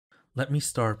Let me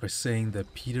start by saying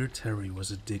that Peter Terry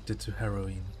was addicted to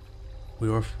heroin. We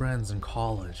were friends in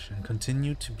college and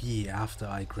continued to be after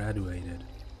I graduated.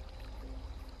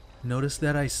 Notice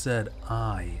that I said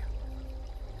I.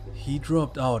 He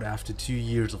dropped out after 2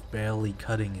 years of barely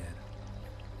cutting it.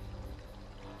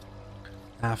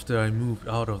 After I moved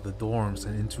out of the dorms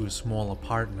and into a small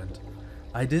apartment,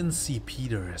 I didn't see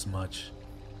Peter as much.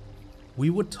 We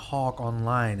would talk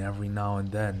online every now and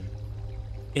then.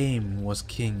 AIM was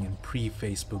king in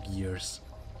pre-Facebook years.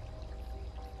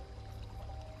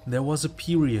 There was a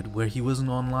period where he wasn't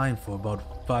online for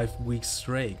about 5 weeks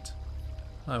straight.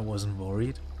 I wasn't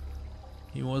worried.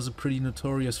 He was a pretty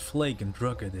notorious flake and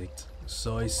drug addict,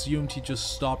 so I assumed he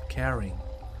just stopped caring.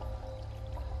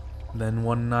 Then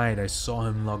one night I saw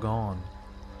him log on.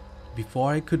 Before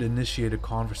I could initiate a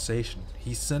conversation,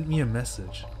 he sent me a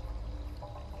message.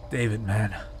 "David,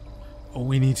 man,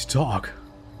 we need to talk."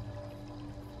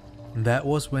 That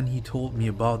was when he told me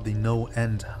about the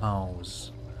NoEnd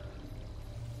House.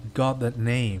 Got that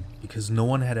name because no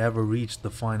one had ever reached the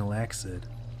final exit.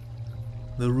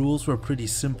 The rules were pretty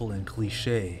simple and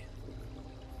cliché.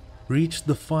 Reach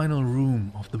the final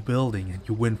room of the building and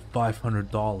you win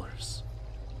 $500.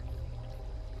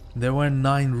 There were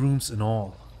 9 rooms in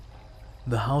all.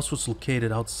 The house was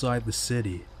located outside the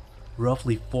city,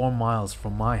 roughly 4 miles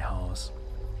from my house.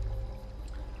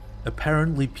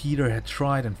 Apparently Peter had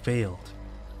tried and failed.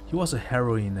 He was a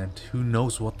heroin and who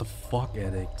knows what the fuck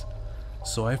addict.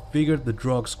 So I figured the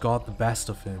drugs got the best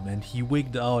of him and he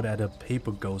wigged out at a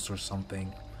paper ghost or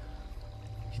something.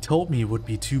 He told me it would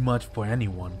be too much for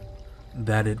anyone,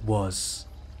 that it was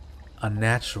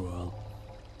unnatural.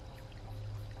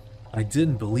 I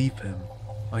didn't believe him.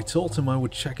 I told him I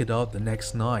would check it out the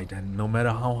next night, and no matter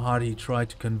how hard he tried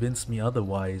to convince me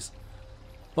otherwise,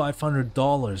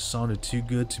 $500 sounded too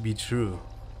good to be true.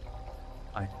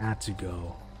 I had to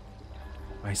go.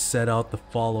 I set out the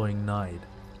following night.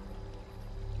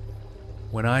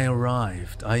 When I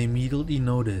arrived, I immediately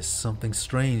noticed something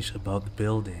strange about the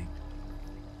building.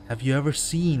 Have you ever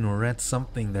seen or read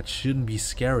something that shouldn't be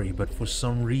scary, but for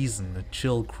some reason a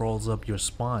chill crawls up your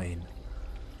spine?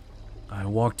 I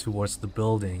walked towards the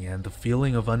building and the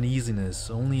feeling of uneasiness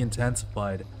only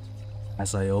intensified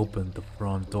as I opened the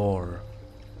front door.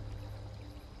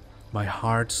 My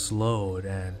heart slowed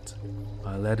and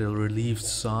I let a relieved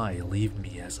sigh leave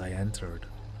me as I entered.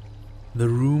 The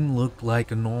room looked like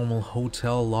a normal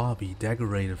hotel lobby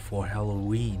decorated for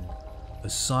Halloween. A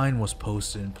sign was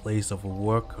posted in place of a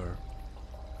worker.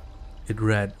 It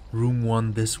read, "Room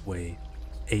 1 this way,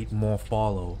 8 more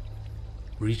follow.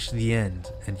 Reach the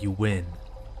end and you win."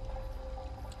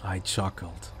 I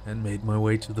chuckled and made my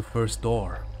way to the first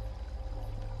door.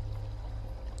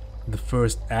 The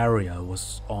first area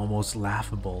was almost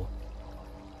laughable.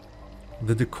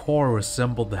 The decor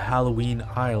resembled the Halloween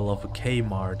aisle of a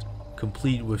Kmart,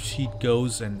 complete with sheet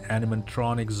ghosts and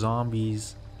animatronic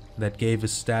zombies that gave a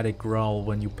static growl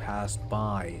when you passed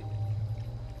by.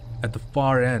 At the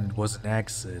far end was an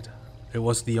exit. It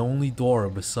was the only door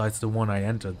besides the one I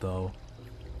entered though.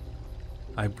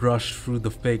 I brushed through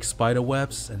the fake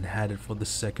spiderwebs and headed for the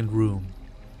second room.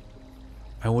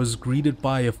 I was greeted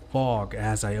by a fog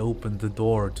as I opened the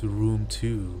door to room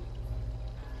 2.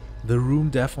 The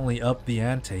room definitely upped the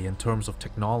ante in terms of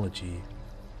technology.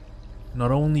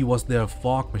 Not only was there a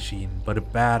fog machine, but a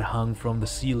bat hung from the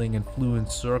ceiling and flew in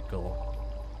a circle.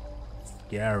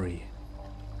 Scary.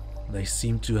 They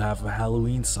seemed to have a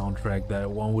Halloween soundtrack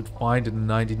that one would find in a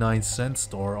 99-cent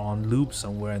store on loop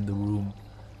somewhere in the room.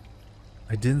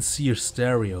 I didn't see a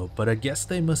stereo, but I guess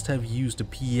they must have used a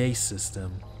PA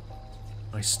system.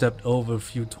 I stepped over a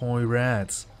few toy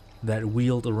rats that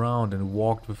wheeled around and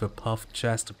walked with a puffed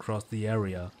chest across the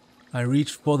area. I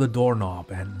reached for the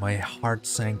doorknob and my heart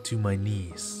sank to my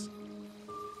knees.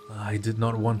 I did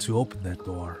not want to open that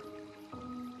door.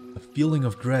 A feeling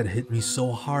of dread hit me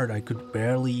so hard I could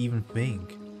barely even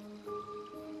think.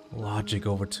 Logic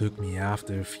overtook me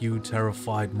after a few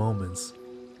terrified moments,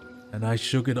 and I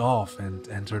shook it off and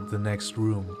entered the next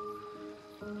room.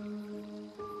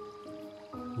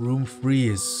 Room 3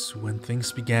 is when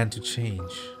things began to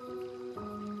change.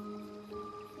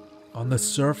 On the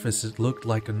surface it looked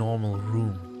like a normal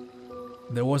room.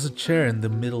 There was a chair in the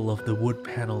middle of the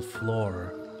wood-paneled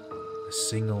floor. A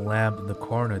single lamp in the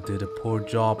corner did a poor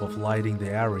job of lighting the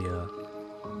area,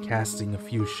 casting a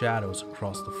few shadows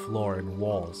across the floor and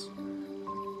walls.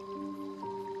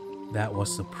 That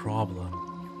was the problem.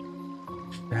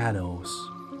 Shadows.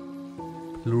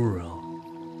 Plural.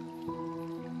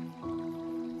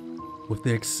 With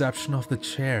the exception of the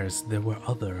chairs, there were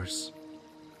others.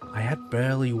 I had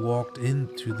barely walked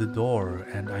into the door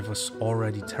and I was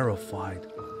already terrified.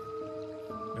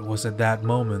 It was at that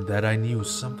moment that I knew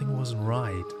something wasn't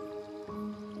right.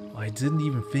 I didn't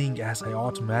even think as I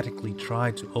automatically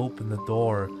tried to open the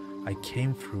door I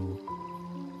came through.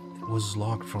 It was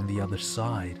locked from the other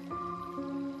side.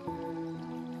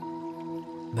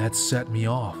 That set me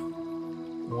off.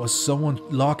 Was someone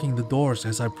locking the doors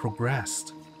as I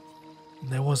progressed?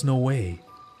 There was no way.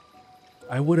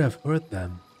 I would have heard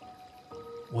them.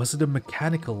 Was it a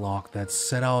mechanical lock that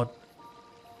set out?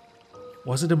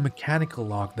 Was it a mechanical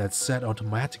lock that set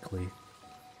automatically?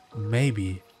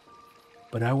 Maybe,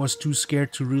 but I was too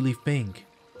scared to really think.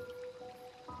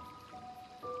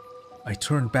 I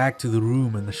turned back to the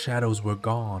room and the shadows were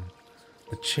gone.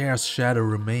 The chair's shadow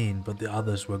remained, but the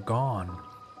others were gone.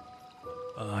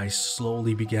 I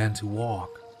slowly began to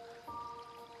walk.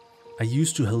 I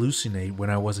used to hallucinate when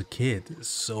I was a kid,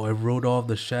 so I wrote off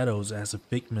the shadows as a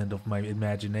figment of my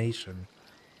imagination.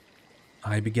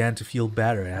 I began to feel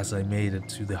better as I made it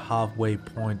to the halfway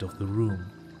point of the room.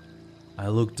 I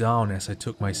looked down as I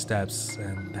took my steps,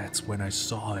 and that's when I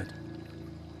saw it.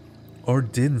 Or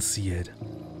didn't see it.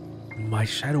 My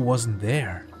shadow wasn't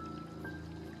there.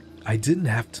 I didn't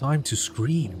have time to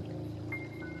scream.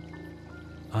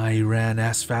 I ran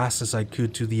as fast as I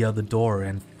could to the other door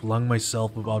and flung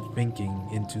myself without thinking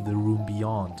into the room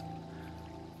beyond.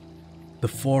 The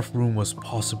fourth room was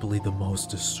possibly the most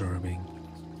disturbing.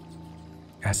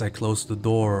 As I closed the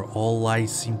door, all light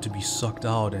seemed to be sucked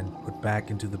out and put back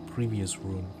into the previous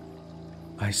room.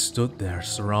 I stood there,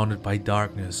 surrounded by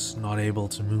darkness, not able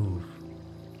to move.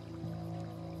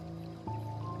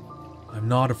 I'm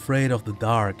not afraid of the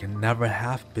dark and never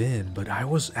have been, but I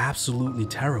was absolutely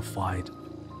terrified.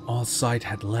 All sight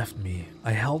had left me.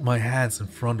 I held my hands in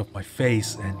front of my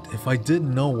face, and if I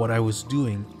didn't know what I was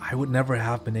doing, I would never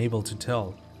have been able to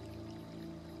tell.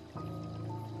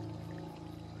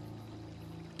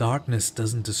 Darkness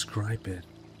doesn't describe it.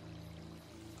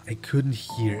 I couldn't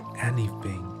hear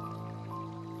anything.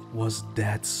 It was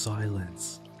dead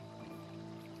silence.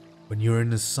 When you're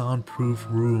in a soundproof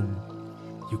room,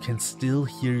 you can still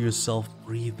hear yourself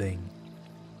breathing.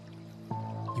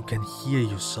 You can hear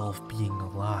yourself being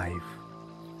alive.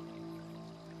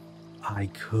 I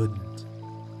couldn't.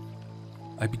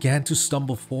 I began to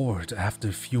stumble forward after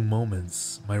a few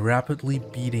moments, my rapidly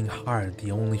beating heart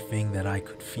the only thing that I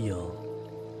could feel.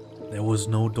 There was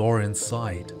no door in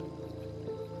sight.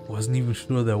 Wasn't even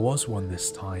sure there was one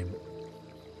this time.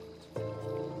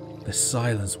 The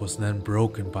silence was then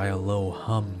broken by a low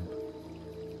hum.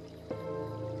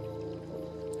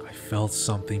 I felt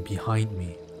something behind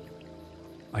me.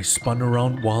 I spun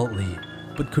around wildly,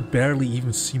 but could barely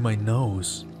even see my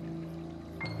nose.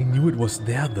 I knew it was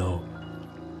there though.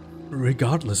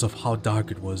 Regardless of how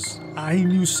dark it was, I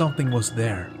knew something was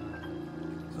there.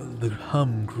 The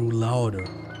hum grew louder,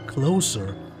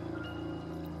 closer.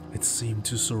 It seemed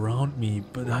to surround me,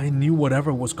 but I knew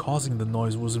whatever was causing the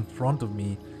noise was in front of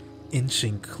me,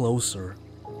 inching closer.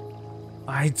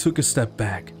 I took a step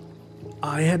back.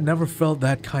 I had never felt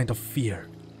that kind of fear.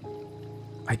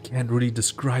 I can't really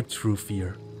describe true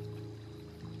fear.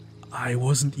 I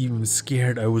wasn't even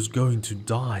scared I was going to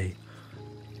die.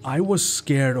 I was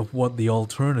scared of what the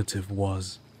alternative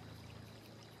was.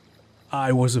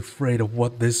 I was afraid of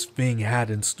what this thing had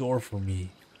in store for me.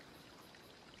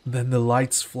 Then the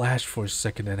lights flashed for a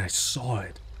second and I saw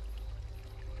it.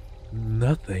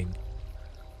 Nothing.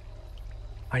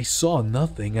 I saw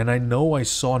nothing, and I know I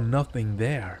saw nothing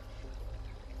there.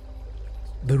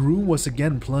 The room was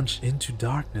again plunged into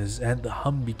darkness and the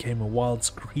hum became a wild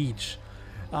screech.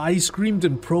 I screamed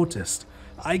in protest.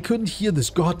 I couldn't hear this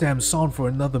goddamn sound for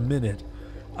another minute.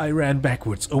 I ran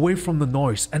backwards, away from the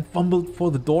noise, and fumbled for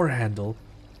the door handle.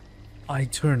 I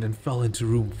turned and fell into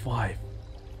room 5.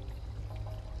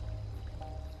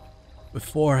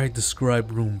 Before I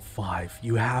describe room 5,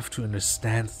 you have to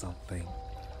understand something.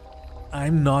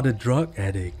 I'm not a drug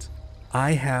addict.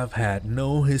 I have had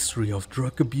no history of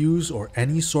drug abuse or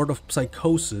any sort of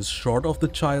psychosis short of the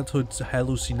childhood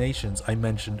hallucinations I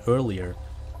mentioned earlier.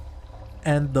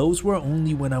 And those were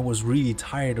only when I was really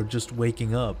tired or just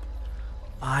waking up.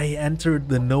 I entered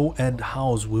the NoEnd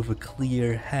House with a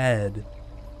clear head.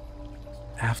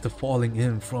 After falling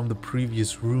in from the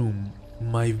previous room,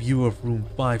 my view of room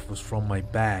 5 was from my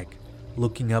back,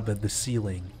 looking up at the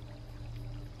ceiling.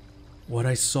 What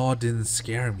I saw didn't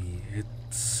scare me, it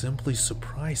simply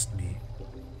surprised me.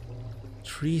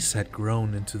 Trees had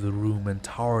grown into the room and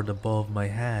towered above my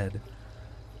head.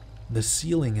 The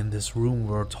ceiling in this room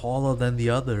were taller than the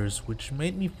others, which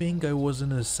made me think I was in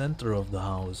the center of the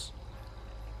house.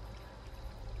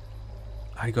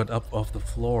 I got up off the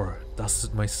floor,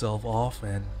 dusted myself off,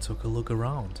 and took a look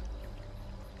around.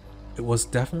 It was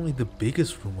definitely the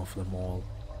biggest room of them all.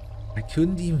 I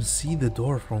couldn't even see the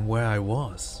door from where I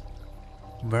was.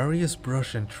 Various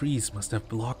brush and trees must have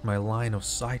blocked my line of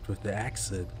sight with the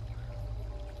exit.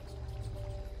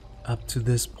 Up to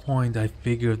this point, I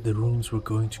figured the rooms were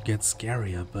going to get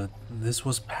scarier, but this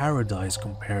was paradise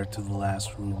compared to the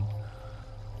last room.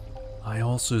 I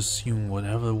also assumed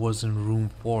whatever was in room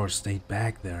 4 stayed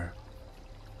back there.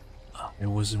 I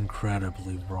was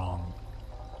incredibly wrong.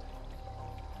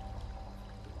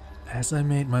 As I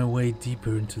made my way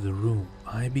deeper into the room,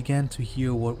 I began to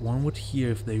hear what one would hear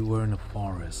if they were in a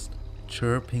forest.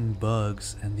 Chirping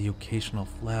bugs and the occasional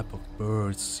flap of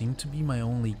birds seemed to be my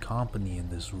only company in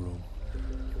this room.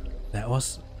 That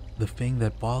was the thing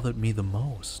that bothered me the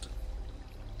most.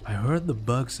 I heard the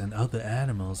bugs and other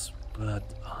animals, but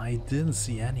I didn't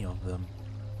see any of them.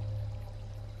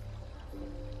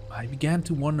 I began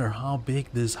to wonder how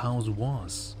big this house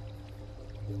was.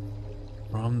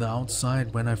 From the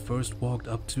outside, when I first walked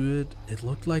up to it, it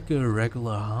looked like a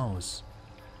regular house.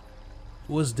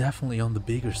 It was definitely on the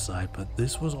bigger side, but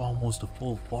this was almost a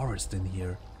full forest in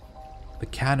here. The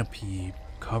canopy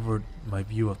covered my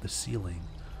view of the ceiling,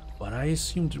 but I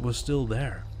assumed it was still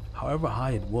there, however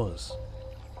high it was.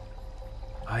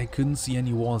 I couldn't see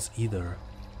any walls either.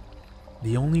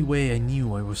 The only way I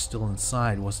knew I was still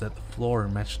inside was that the floor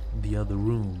matched the other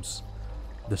rooms,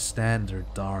 the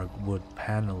standard dark wood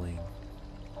paneling.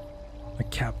 I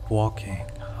kept walking,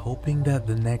 hoping that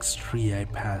the next tree I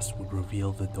passed would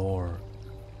reveal the door.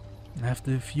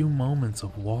 After a few moments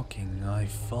of walking, I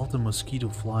felt a mosquito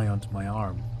fly onto my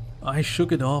arm. I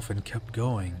shook it off and kept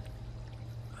going.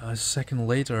 A second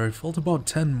later, I felt about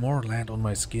 10 more land on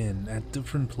my skin at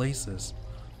different places.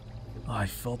 I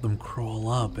felt them crawl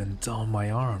up and down my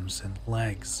arms and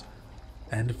legs,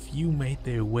 and a few made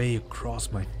their way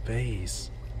across my face.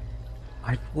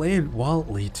 I flailed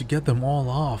wildly to get them all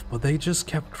off, but they just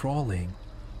kept crawling.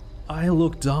 I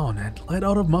looked down and let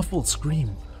out a muffled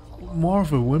scream. More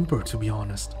of a whimper, to be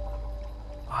honest.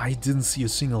 I didn't see a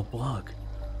single bug.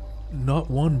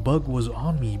 Not one bug was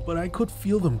on me, but I could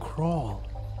feel them crawl.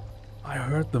 I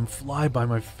heard them fly by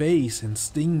my face and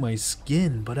sting my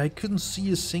skin, but I couldn't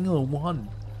see a single one.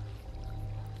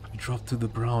 I dropped to the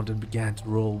ground and began to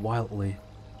roll wildly.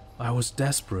 I was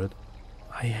desperate.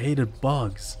 I hated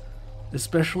bugs,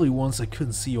 especially ones I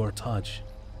couldn't see or touch.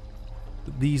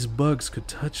 These bugs could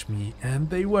touch me, and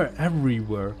they were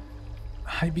everywhere.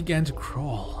 I began to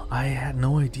crawl. I had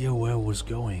no idea where I was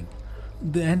going.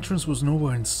 The entrance was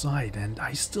nowhere in sight, and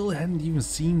I still hadn't even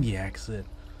seen the exit.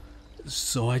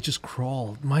 So I just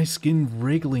crawled, my skin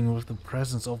wriggling with the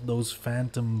presence of those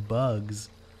phantom bugs.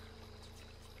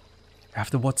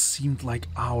 After what seemed like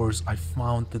hours, I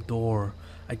found the door.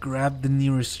 I grabbed the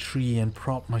nearest tree and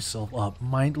propped myself up,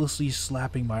 mindlessly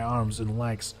slapping my arms and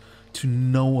legs to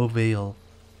no avail.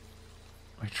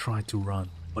 I tried to run,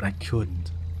 but I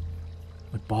couldn't.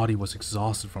 My body was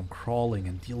exhausted from crawling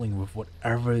and dealing with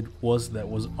whatever it was that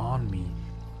was on me.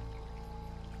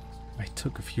 I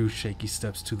took a few shaky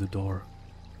steps to the door,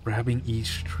 grabbing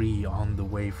each tree on the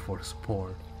way for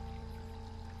support.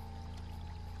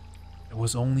 It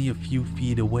was only a few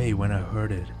feet away when I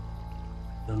heard it,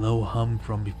 the low hum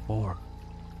from before.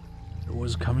 It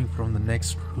was coming from the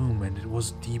next room and it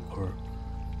was deeper.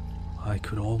 I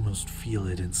could almost feel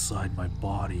it inside my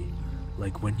body,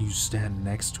 like when you stand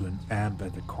next to an amp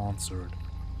at a concert.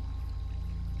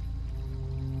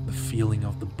 The feeling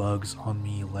of the bugs on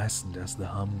me lessened as the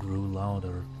hum grew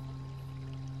louder.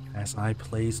 As I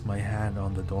placed my hand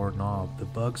on the doorknob, the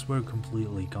bugs were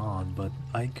completely gone, but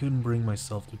I couldn't bring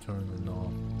myself to turn the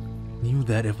knob. Knew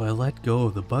that if I let go,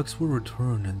 the bugs would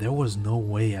return and there was no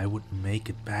way I would make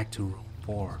it back to room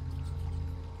 4.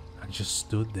 I just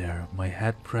stood there, my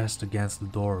head pressed against the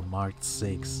door marked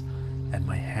 6, and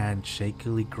my hand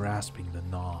shakily grasping the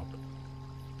knob.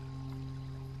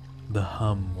 The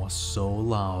hum was so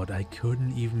loud I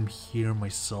couldn't even hear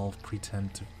myself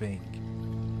pretend to think.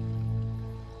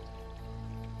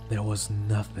 There was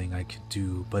nothing I could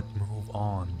do but move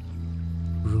on.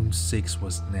 Room 6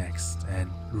 was next, and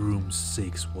room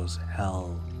 6 was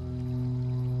hell.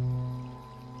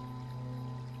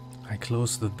 I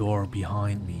closed the door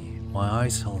behind me, my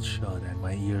eyes held shut and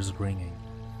my ears ringing.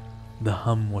 The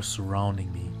hum was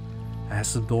surrounding me.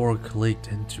 As the door clicked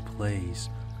into place,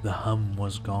 the hum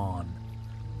was gone.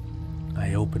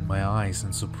 I opened my eyes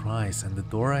in surprise and the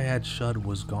door I had shut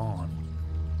was gone.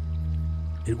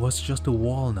 It was just a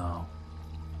wall now.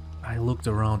 I looked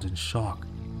around in shock.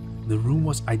 The room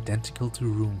was identical to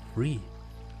room 3.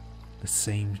 The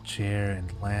same chair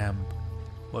and lamp,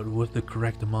 but with the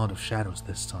correct amount of shadows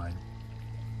this time.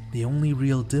 The only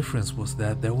real difference was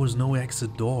that there was no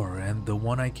exit door and the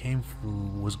one I came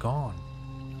through was gone.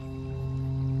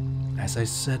 As I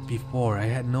said before, I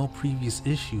had no previous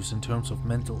issues in terms of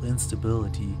mental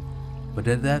instability, but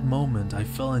at that moment I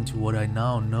fell into what I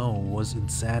now know was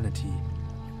insanity.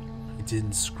 I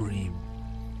didn't scream.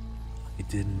 I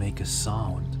didn't make a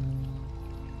sound.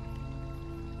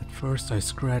 At first I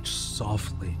scratched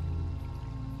softly.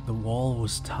 The wall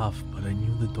was tough, but I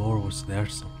knew the door was there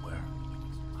somewhere.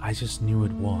 I just knew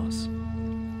it was.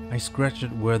 I scratched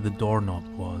it where the doorknob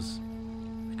was.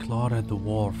 I clawed at the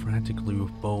wall frantically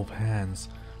with both hands,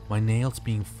 my nails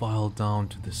being filed down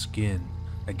to the skin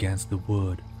against the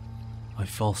wood. I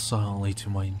fell silently to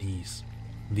my knees.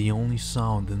 The only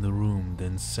sound in the room, the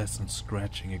incessant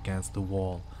scratching against the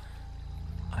wall.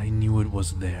 I knew it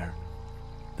was there.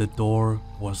 The door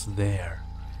was there.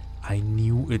 I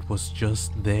knew it was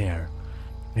just there.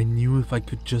 I knew if I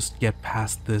could just get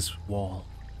past this wall.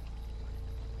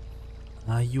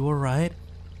 Are you alright?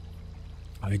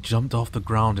 I jumped off the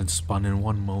ground and spun in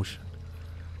one motion.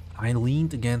 I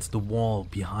leaned against the wall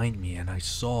behind me and I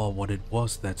saw what it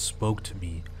was that spoke to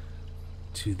me.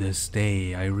 To this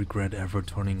day, I regret ever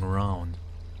turning around.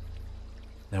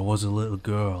 There was a little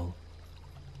girl.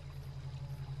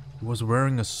 She was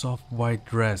wearing a soft white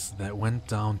dress that went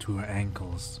down to her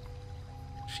ankles.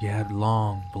 She had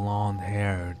long blonde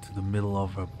hair to the middle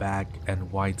of her back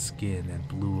and white skin and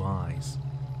blue eyes.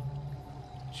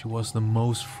 She was the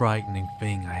most frightening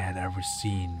thing I had ever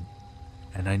seen,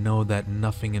 and I know that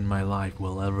nothing in my life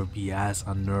will ever be as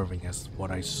unnerving as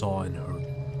what I saw in her.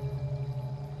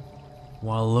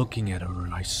 While looking at her,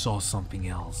 I saw something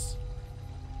else.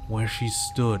 Where she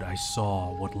stood, I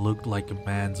saw what looked like a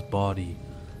man's body,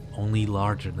 only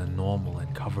larger than normal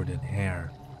and covered in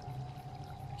hair.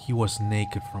 He was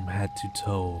naked from head to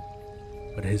toe,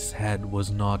 but his head was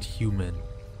not human,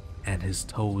 and his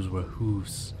toes were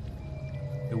hooves.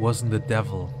 It wasn't the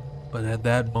devil, but at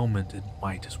that moment it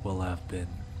might as well have been.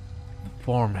 The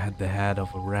form had the head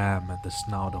of a ram and the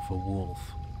snout of a wolf.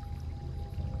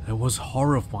 It was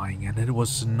horrifying, and it was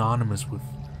synonymous with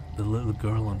the little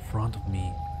girl in front of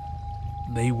me.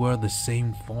 They were the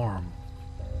same form.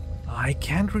 I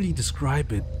can't really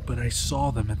describe it, but I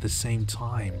saw them at the same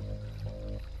time.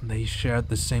 They shared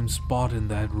the same spot in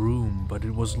that room, but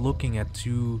it was looking at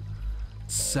two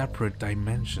separate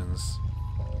dimensions.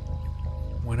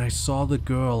 When I saw the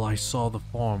girl, I saw the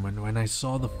form, and when I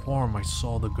saw the form, I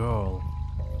saw the girl.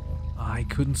 I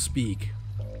couldn't speak.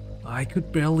 I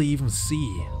could barely even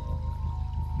see.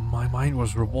 My mind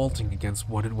was revolting against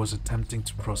what it was attempting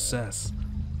to process.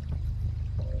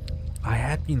 I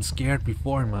had been scared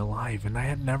before in my life, and I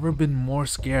had never been more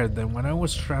scared than when I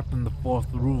was trapped in the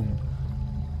 4th room.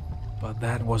 But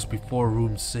that was before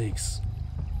room 6.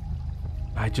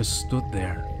 I just stood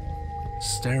there,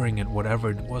 staring at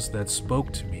whatever it was that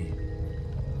spoke to me.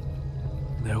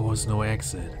 There was no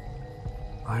exit.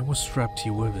 I was trapped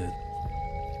here with it.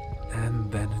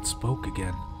 And then it spoke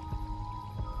again.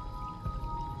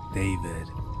 David,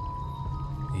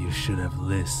 you should have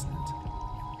listened.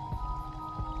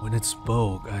 When it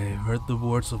spoke, I heard the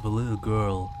words of a little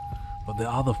girl, but the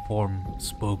other form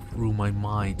spoke through my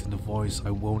mind in a voice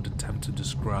I won't attempt to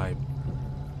describe.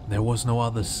 There was no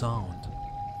other sound.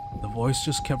 The voice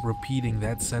just kept repeating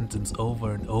that sentence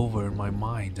over and over in my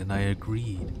mind, and I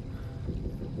agreed.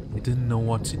 I didn't know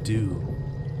what to do.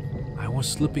 I was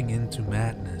slipping into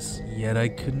madness, yet I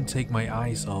couldn't take my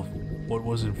eyes off what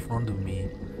was in front of me.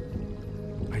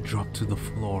 I dropped to the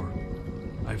floor.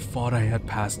 I thought I had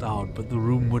passed out, but the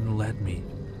room wouldn't let me.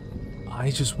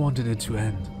 I just wanted it to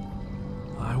end.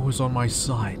 I was on my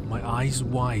side, my eyes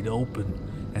wide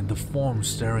open, and the form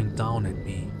staring down at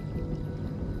me.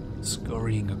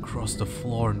 Scurrying across the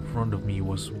floor in front of me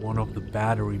was one of the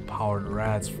battery-powered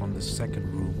rats from the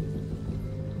 2nd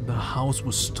room. The house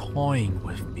was toying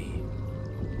with me,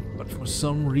 but for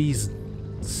some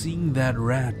reason, seeing that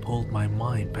rat pulled my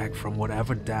mind back from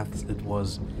whatever depths it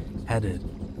was headed,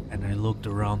 and I looked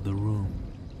around the room.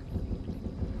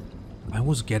 I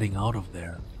was getting out of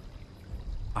there.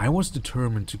 I was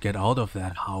determined to get out of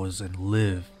that house and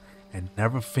live and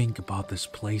never think about this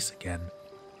place again.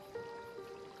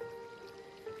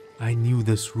 I knew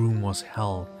this room was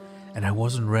hell, and I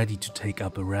wasn't ready to take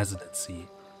up a residency.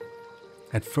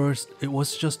 At first, it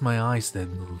was just my eyes that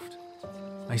moved.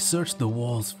 I searched the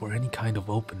walls for any kind of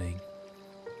opening.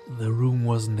 The room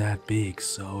wasn't that big,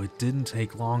 so it didn't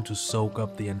take long to soak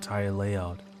up the entire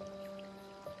layout.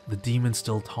 The demon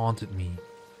still taunted me,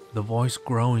 the voice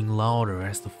growing louder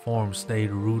as the form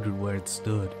stayed rooted where it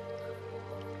stood.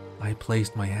 I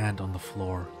placed my hand on the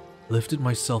floor, lifted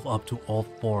myself up to all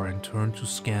 4 and turned to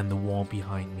scan the wall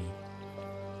behind me.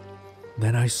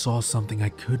 Then I saw something I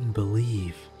couldn't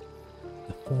believe.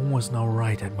 The form was now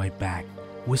right at my back,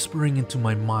 whispering into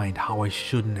my mind how I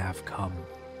shouldn't have come.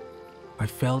 I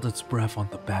felt its breath on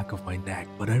the back of my neck,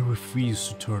 but I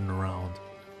refused to turn around.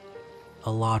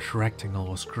 A large rectangle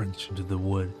was crunched into the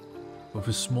wood, with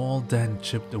a small dent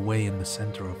chipped away in the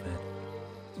center of it.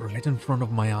 Right in front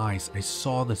of my eyes, I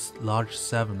saw this large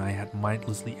 7 I had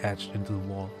mindlessly etched into the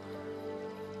wall.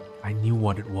 I knew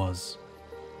what it was.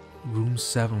 Room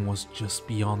 7 was just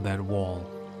beyond that wall,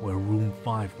 where room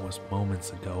 5 was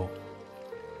moments ago.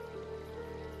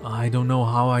 I don't know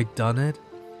how I'd done it.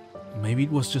 Maybe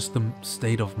it was just the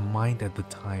state of mind at the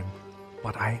time,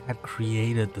 but I had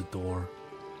created the door.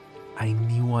 I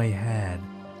knew I had.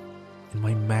 In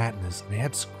my madness, I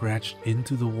had scratched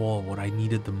into the wall what I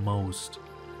needed the most.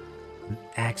 An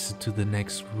exit to the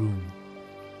next room.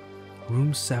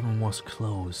 Room 7 was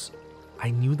closed.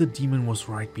 I knew the demon was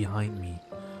right behind me,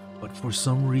 but for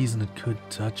some reason it could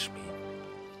touch me.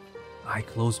 I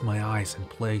closed my eyes and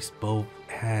placed both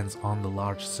hands on the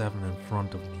large 7 in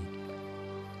front of me.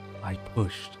 I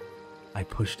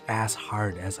pushed as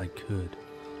hard as I could.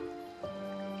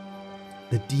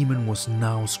 The demon was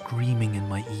now screaming in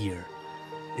my ear.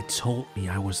 It told me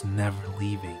I was never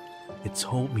leaving. It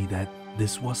told me that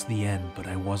this was the end, but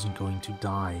I wasn't going to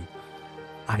die.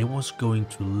 I was going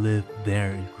to live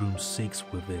there in room 6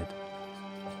 with it.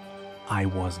 I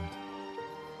wasn't.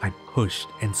 I pushed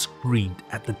and screamed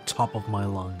at the top of my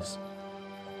lungs.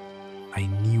 I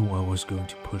knew I was going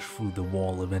to push through the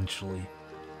wall eventually.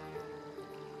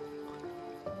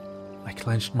 I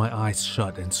clenched my eyes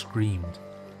shut and screamed,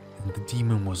 and the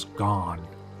demon was gone.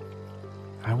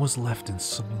 I was left in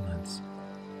silence.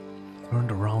 I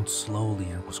turned around slowly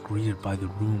and was greeted by the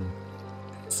room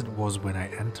as it was when I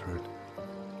entered.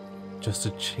 Just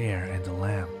a chair and a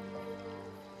lamp.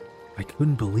 I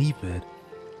couldn't believe it,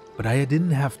 but I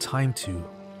didn't have time to.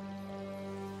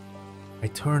 I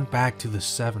turned back to the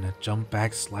 7 and jumped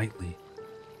back slightly.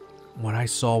 What I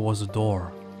saw was a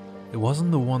door. It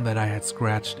wasn't the one that I had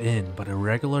scratched in, but a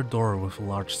regular door with a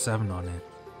large 7 on it.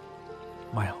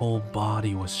 My whole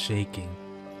body was shaking.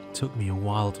 It took me a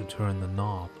while to turn the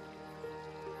knob.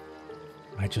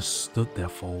 I just stood there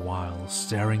for a while,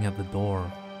 staring at the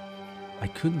door. I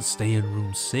couldn't stay in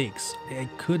room 6. I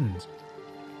couldn't.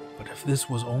 But if this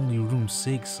was only room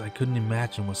 6, I couldn't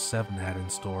imagine what 7 had in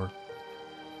store.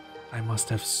 I must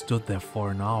have stood there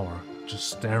for an hour, just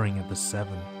staring at the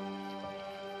 7.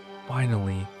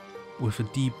 Finally, with a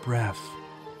deep breath,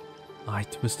 I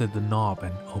twisted the knob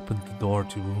and opened the door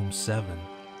to room 7.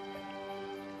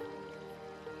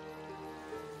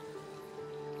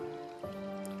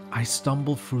 I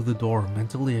stumbled through the door,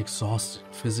 mentally exhausted,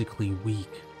 physically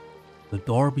weak. The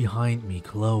door behind me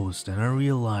closed and I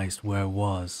realized where I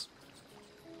was.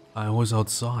 I was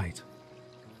outside.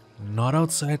 Not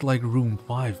outside like room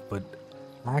 5, but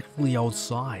actually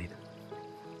outside.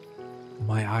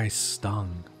 My eyes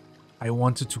stung. I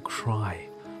wanted to cry.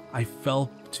 I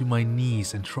fell to my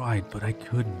knees and tried, but I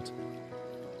couldn't.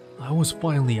 I was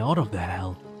finally out of that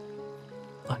hell.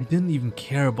 I didn't even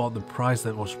care about the prize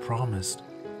that was promised.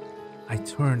 I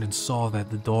turned and saw that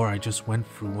the door I just went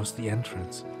through was the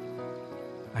entrance.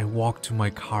 I walked to my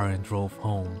car and drove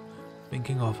home,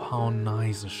 thinking of how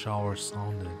nice a shower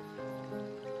sounded.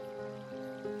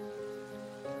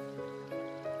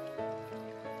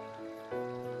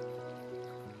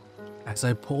 As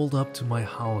I pulled up to my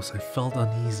house, I felt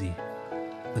uneasy.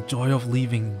 The joy of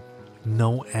leaving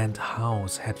NoEnd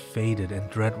House had faded and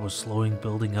dread was slowly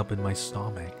building up in my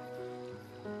stomach.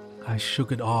 I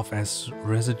shook it off as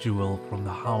residual from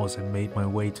the house and made my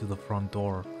way to the front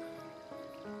door.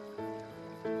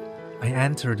 I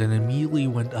entered and immediately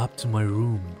went up to my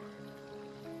room.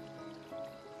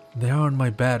 There on my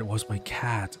bed was my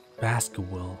cat,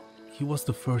 Basketball. He was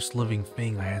the first living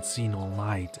thing I had seen all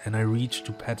night, and I reached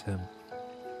to pet him.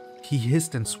 He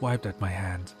hissed and swiped at my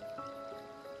hand.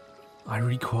 I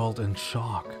recoiled in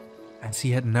shock, as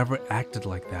he had never acted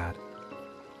like that.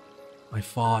 I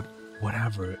thought,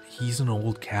 whatever, he's an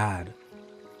old cat.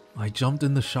 I jumped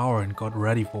in the shower and got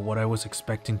ready for what I was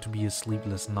expecting to be a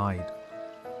sleepless night.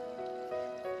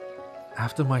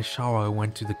 After my shower, I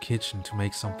went to the kitchen to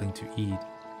make something to eat.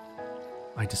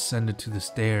 I descended to the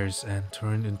stairs and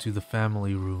turned into the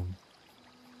family room.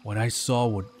 What I saw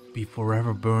would be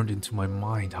forever burned into my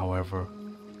mind, however.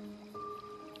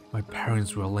 My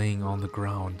parents were laying on the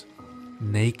ground,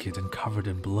 naked and covered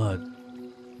in blood.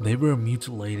 They were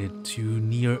mutilated to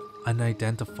near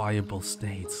unidentifiable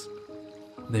states.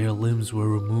 Their limbs were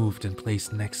removed and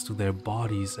placed next to their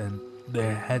bodies, and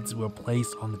their heads were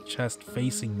placed on the chest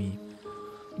facing me.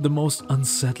 The most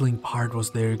unsettling part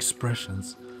was their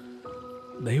expressions.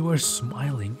 They were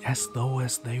smiling as though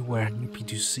they were happy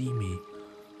to see me.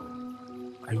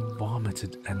 I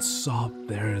vomited and sobbed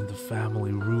there in the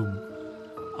family room.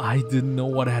 I didn't know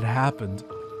what had happened.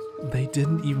 They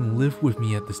didn't even live with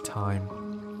me at this time.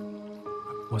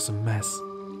 It was a mess.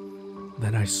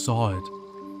 Then I saw it.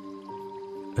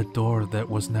 A door that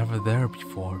was never there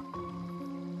before.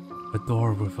 A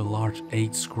door with a large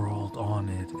 8 scrawled on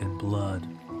it in blood.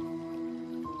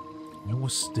 I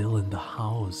was still in the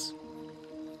house.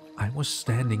 I was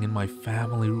standing in my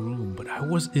family room, but I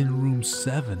was in room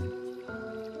 7.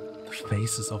 The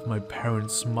faces of my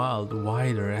parents smiled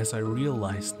wider as I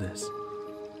realized this.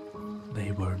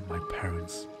 They weren't my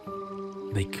parents.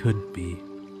 They couldn't be.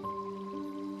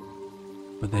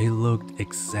 But they looked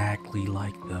exactly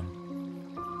like them.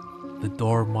 The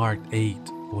door marked 8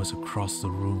 was across the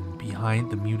room, behind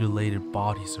the mutilated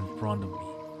bodies in front of me.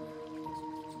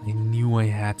 I knew I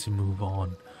had to move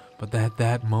on, but at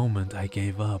that moment I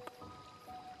gave up.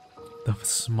 The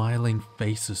smiling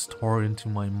faces tore into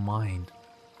my mind.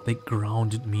 They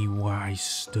grounded me where I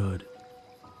stood.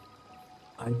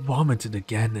 I vomited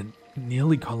again and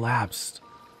nearly collapsed.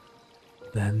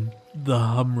 Then the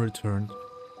hum returned.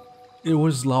 It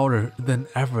was louder than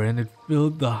ever and it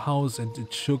filled the house and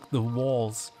it shook the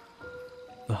walls.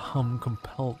 The hum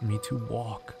compelled me to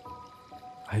walk.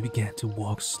 I began to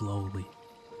walk slowly,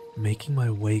 making my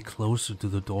way closer to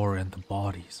the door and the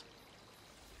bodies.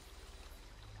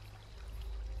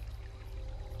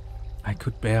 I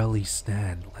could barely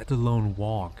stand, let alone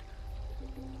walk.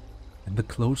 And the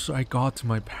closer I got to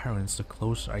my parents, the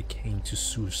closer I came to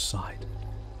suicide.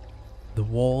 The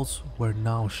walls were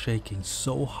now shaking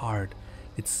so hard,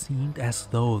 it seemed as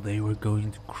though they were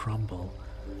going to crumble,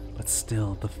 but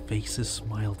still the faces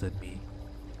smiled at me.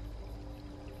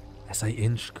 As I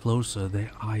inched closer,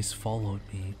 their eyes followed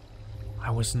me.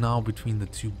 I was now between the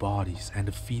 2 bodies and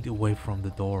a feet away from the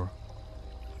door.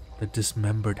 The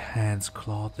dismembered hands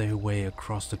clawed their way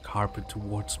across the carpet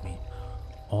towards me,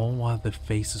 all while their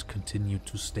faces continued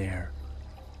to stare.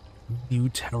 New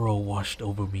terror washed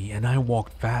over me and I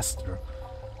walked faster.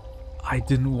 I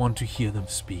didn't want to hear them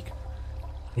speak.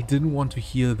 I didn't want to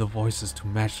hear the voices to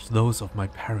match those of my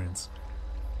parents.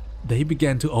 They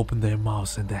began to open their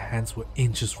mouths and their hands were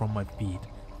inches from my feet.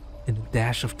 In a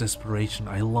dash of desperation,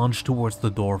 I lunged towards the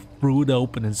door, threw it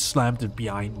open and slammed it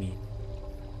behind me.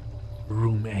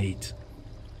 Room 8.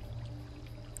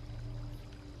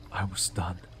 I was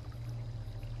done.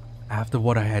 After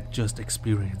what I had just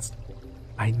experienced,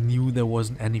 I knew there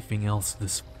wasn't anything else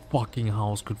this fucking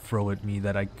house could throw at me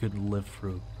that I couldn't live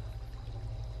through.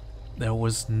 There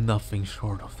was nothing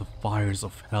short of the fires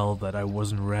of hell that I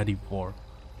wasn't ready for.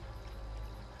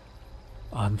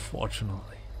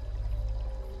 Unfortunately,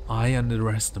 I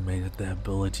underestimated the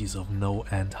abilities of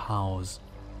NoEnd House.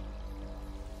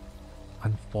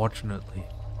 Unfortunately,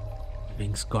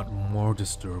 things got more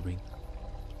disturbing,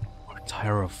 more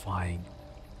terrifying,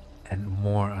 and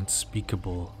more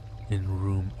unspeakable in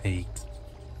room 8.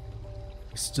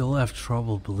 I still have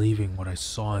trouble believing what I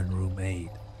saw in room 8.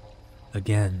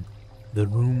 Again, the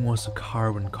room was a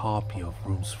carbon copy of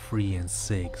rooms 3 and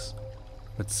 6,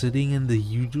 but sitting in the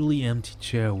usually empty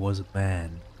chair was a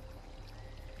man.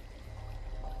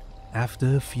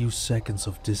 After a few seconds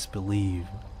of disbelief,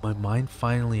 my mind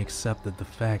finally accepted the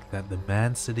fact that the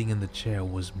man sitting in the chair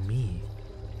was me,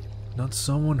 not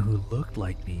someone who looked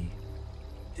like me.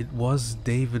 It was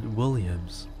David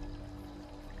Williams.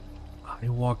 I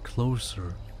walked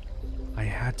closer. I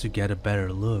had to get a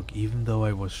better look, even though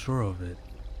I was sure of it.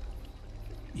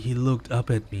 He looked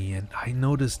up at me and I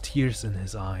noticed tears in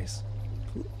his eyes.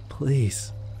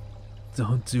 Please,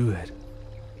 don't do it.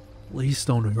 Please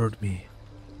don't hurt me.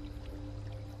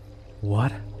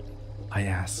 What? I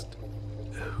asked.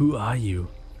 Who are you?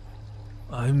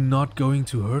 I'm not going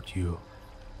to hurt you.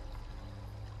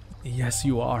 Yes,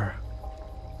 you are.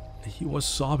 He was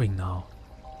sobbing now.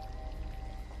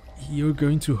 You're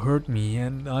going to hurt me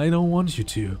and I don't want you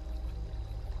to.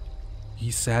 He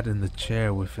sat in the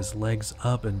chair with his legs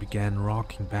up and began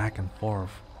rocking back and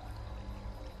forth.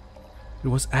 It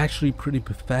was actually pretty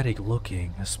pathetic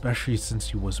looking, especially since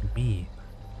he was me,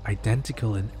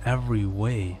 identical in every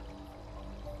way.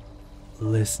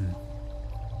 Listen,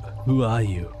 who are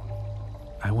you?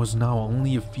 I was now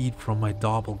only a feet from my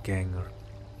doppelganger.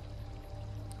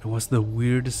 It was the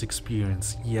weirdest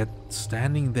experience, yet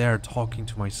standing there talking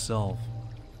to myself.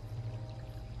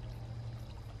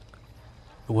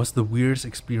 It was the weirdest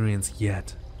experience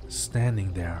yet,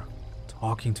 standing there,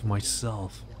 talking to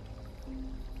myself.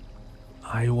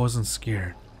 I wasn't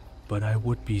scared, but I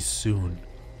would be soon.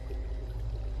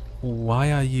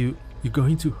 Why are you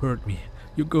going to hurt me?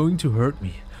 You're going to hurt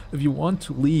me. If you want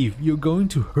to leave, you're going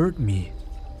to hurt me.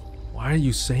 Why are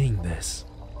you saying this?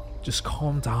 Just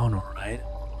calm down, alright?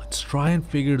 Let's try and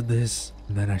figure this.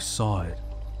 And then I saw it.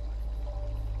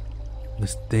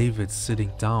 This David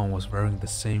sitting down was wearing the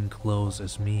same clothes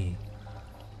as me,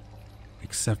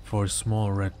 except for a small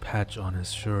red patch on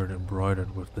his shirt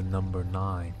embroidered with the number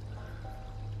 9.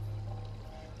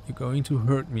 You're going to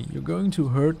hurt me. You're going to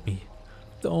hurt me.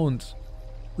 Don't.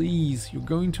 Please, you're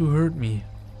going to hurt me.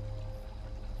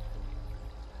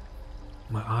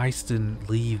 My eyes didn't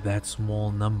leave that small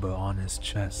number on his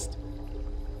chest.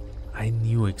 I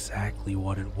knew exactly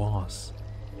what it was.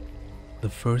 The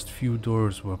first few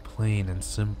doors were plain and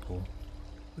simple,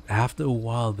 but after a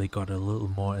while they got a little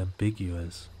more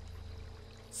ambiguous.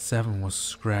 7 was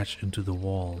scratched into the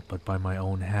wall, but by my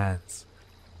own hands.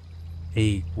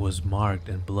 8 was marked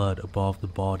in blood above the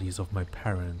bodies of my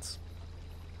parents.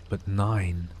 But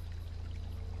 9,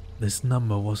 this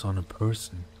number was on a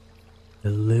person, a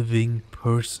living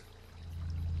person.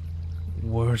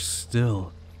 Worse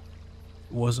still,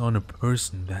 it was on a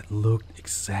person that looked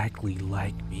exactly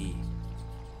like me.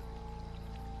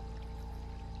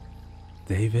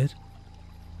 David?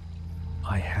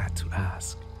 I had to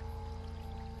ask.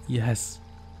 Yes,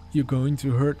 you're going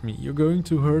to hurt me, you're going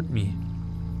to hurt me.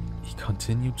 He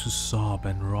continued to sob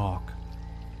and rock.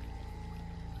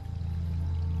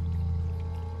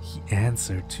 He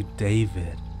answered to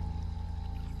David.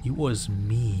 It was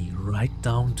me right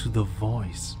down to the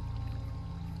voice.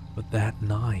 But that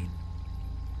 9.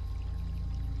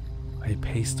 I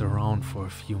paced around for a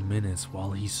few minutes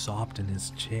while he sobbed in his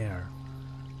chair.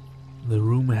 The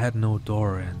room had no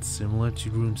door, and similar to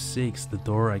room 6, the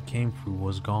door I came through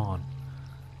was gone.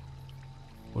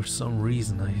 For some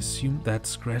reason, I assumed that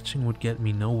scratching would get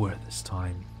me nowhere this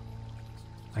time.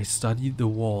 I studied the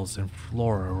walls and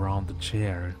floor around the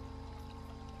chair,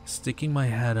 sticking my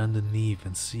head underneath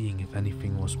and seeing if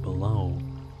anything was below.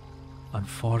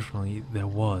 Unfortunately, there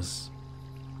was.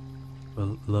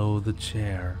 Below the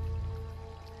chair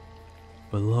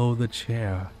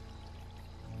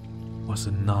was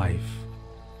a knife.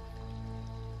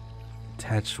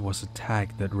 Attached was a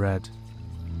tag that read,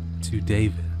 "To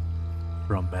David,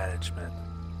 from management."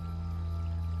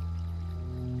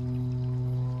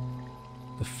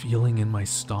 The feeling in my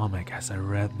stomach as I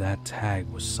read that tag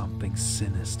was something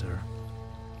sinister.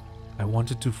 I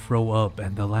wanted to throw up,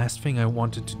 and the last thing I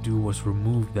wanted to do was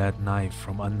remove that knife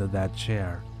from under that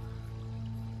chair.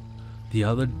 The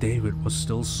other David was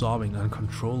still sobbing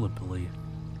uncontrollably.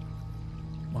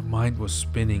 My mind was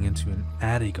spinning into an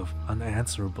attic of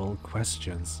unanswerable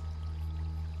questions.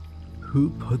 Who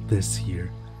put this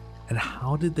here, and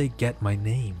how did they get my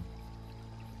name?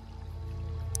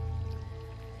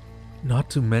 Not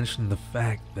to mention the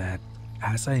fact that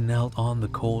as I knelt on the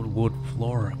cold wood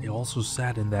floor, I also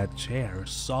sat in that chair,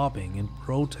 sobbing in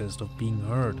protest of being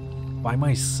hurt by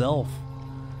myself.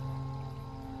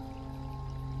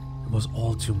 It was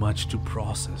all too much to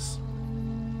process.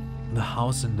 The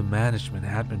house and the management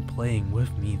had been playing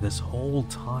with me this whole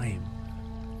time.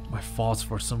 My thoughts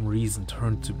for some reason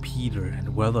turned to Peter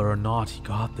and whether or not he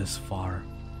got this far.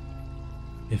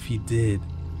 If he did,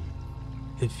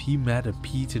 if he met a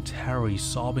Peter Terry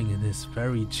sobbing in his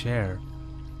very chair,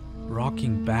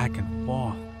 rocking back and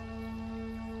forth.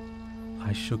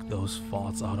 I shook those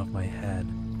thoughts out of my head.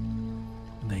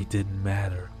 They didn't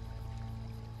matter.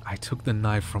 I took the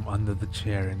knife from under the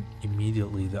chair and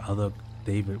immediately the other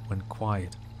David went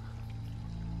quiet.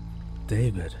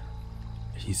 "David,"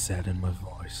 he said in my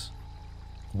voice,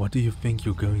 "what do you think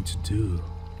you're going to do?"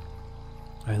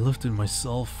 I lifted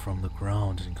myself from the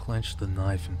ground and clenched the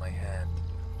knife in my hand.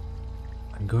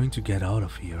 "I'm going to get out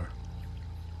of here."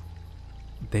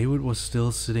 David was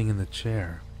still sitting in the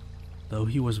chair, though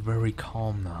he was very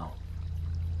calm now.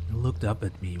 He looked up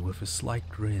at me with a slight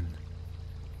grin.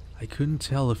 I couldn't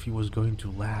tell if he was going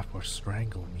to laugh or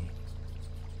strangle me.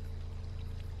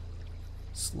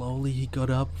 Slowly he got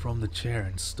up from the chair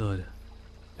and stood,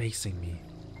 facing me.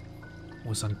 It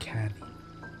was uncanny.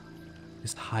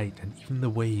 His height and even the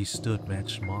way he stood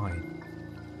matched mine.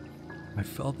 I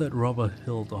felt that rubber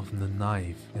hilt of the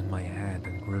knife in my hand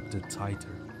and gripped it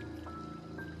tighter.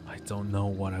 I don't know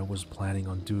what I was planning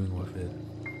on doing with it.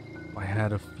 I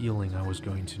had a feeling I was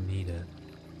going to need it.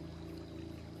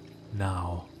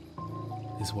 Now,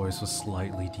 his voice was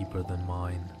slightly deeper than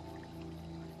mine.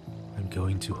 "I'm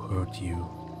going to hurt you.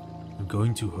 I'm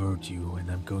going to hurt you, and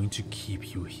I'm going to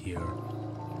keep you here."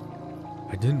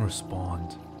 I didn't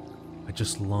respond. I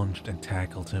just lunged and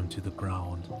tackled him to the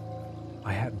ground.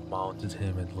 I had mounted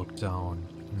him and looked down,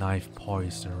 knife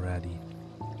poised and ready.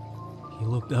 He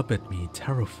looked up at me,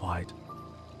 terrified.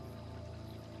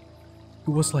 It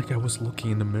was like I was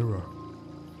looking in a mirror.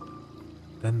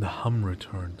 Then the hum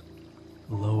returned,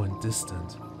 low and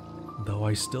distant, though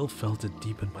I still felt it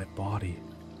deep in my body.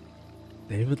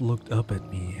 David looked up at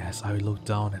me as I looked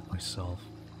down at myself.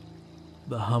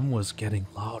 The hum was getting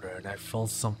louder and I felt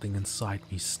something inside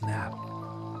me snap.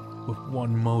 With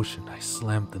one motion, I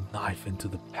slammed the knife into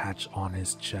the patch on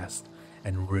his chest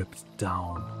and ripped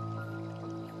down.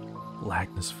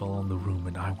 Blackness fell on the room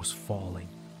and I was falling.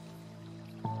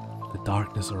 The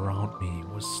darkness around me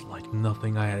was like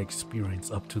nothing I had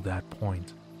experienced up to that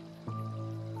point.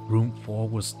 Room 4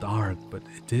 was dark, but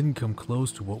it didn't come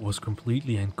close to what was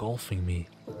completely engulfing me.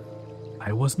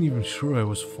 I wasn't even sure I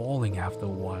was falling after a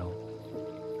while.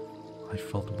 I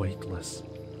felt weightless,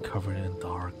 covered in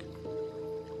dark.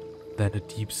 Then a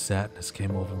deep sadness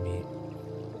came over me.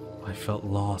 I felt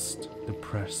lost,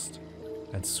 depressed,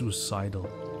 and suicidal.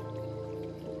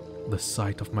 The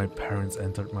sight of my parents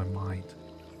entered my mind.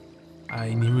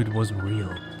 I knew it wasn't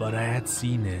real, but I had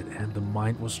seen it and the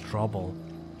mind was troubled.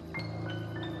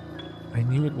 I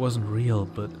knew it wasn't real,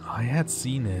 but I had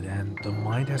seen it and the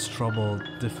mind has trouble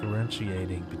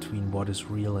differentiating between what is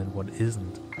real and what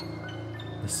isn't.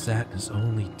 The sadness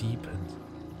only deepened.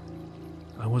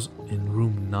 I was in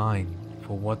room 9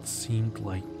 for what seemed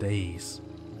like days.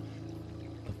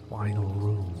 The final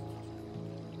room.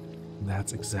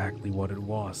 That's exactly what it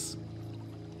was.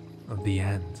 The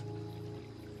end.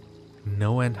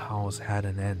 NoEnd House had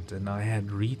an end and I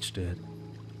had reached it.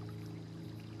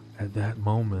 At that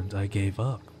moment I gave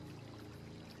up.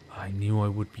 I knew I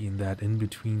would be in that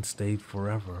in-between state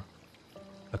forever,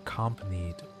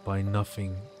 accompanied by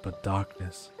nothing but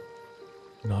darkness.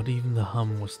 Not even the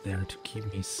hum was there to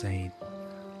keep me sane.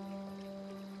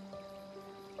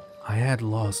 I had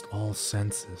lost all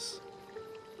senses.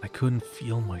 I couldn't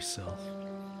feel myself.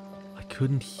 I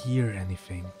couldn't hear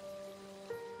anything.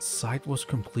 Sight was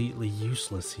completely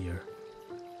useless here.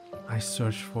 I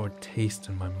searched for a taste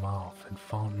in my mouth and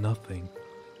found nothing.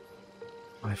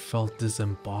 I felt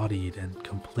disembodied and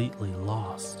completely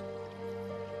lost.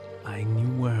 I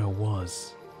knew where I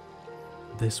was.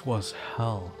 This was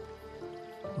hell.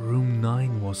 Room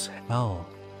 9 was hell.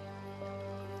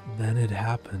 Then it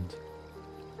happened.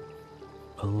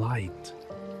 A light.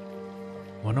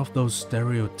 One of those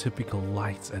stereotypical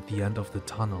lights at the end of the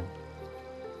tunnel.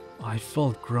 I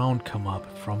felt ground come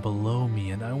up from below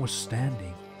me and I was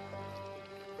standing.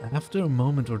 After a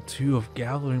moment or two of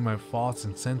gathering my thoughts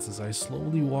and senses, I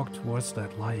slowly walked towards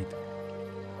that light.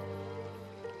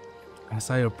 As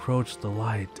I approached the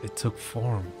light, it took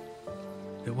form.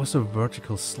 It was a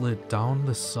vertical slit down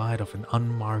the side of an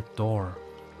unmarked door.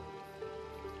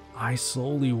 I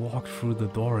slowly walked through the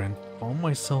door and found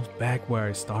myself back where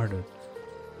I started.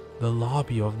 The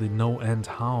lobby of the NoEnd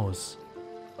House.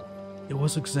 It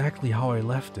was exactly how I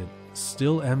left it,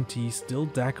 still empty, still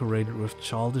decorated with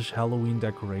childish Halloween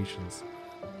decorations.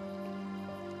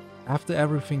 After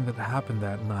everything that happened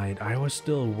that night, I was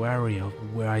still wary of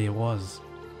where I was.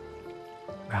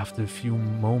 After a few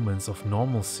moments of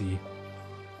normalcy,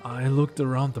 I looked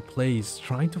around the place,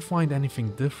 trying to find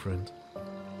anything different.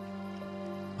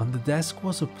 On the desk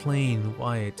was a plain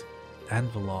white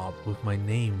envelope with my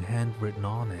name handwritten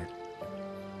on it.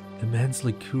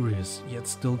 Immensely curious, yet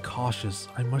still cautious,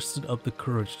 I mustered up the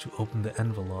courage to open the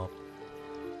envelope.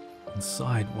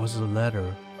 Inside was a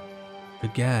letter,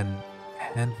 again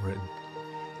handwritten.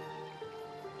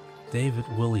 David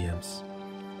Williams,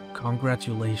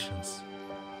 congratulations.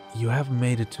 You have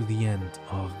made it to the end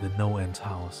of the NoEnd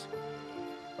House.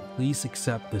 Please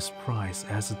accept this prize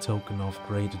as a token of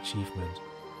great achievement.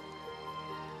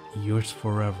 Yours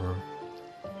forever,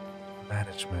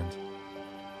 Management.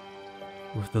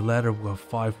 With the letter were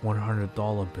 5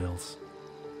 $100 bills.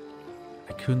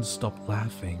 I couldn't stop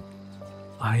laughing.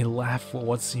 I laughed for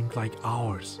what seemed like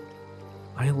hours.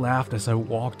 I laughed as I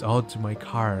walked out to my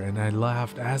car and I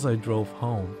laughed as I drove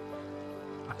home.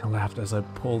 I laughed as I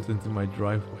pulled into my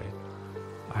driveway.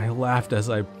 I laughed as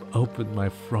I opened my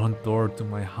front door to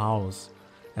my house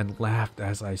and laughed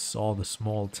as I saw the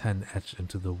small tent etched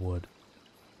into the wood.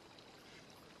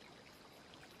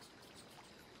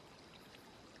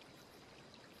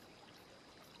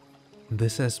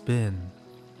 This has been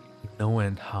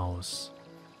NoEnd House,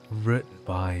 written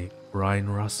by Brian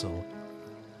Russell,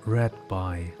 read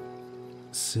by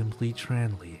Simply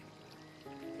Tranley.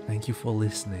 Thank you for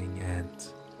listening and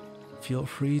feel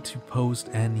free to post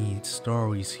any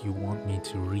stories you want me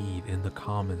to read in the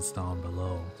comments down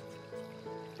below.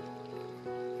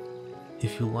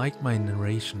 If you like my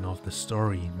narration of the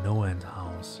story NoEnd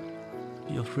House,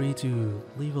 feel free to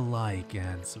leave a like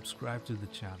and subscribe to the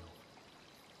channel.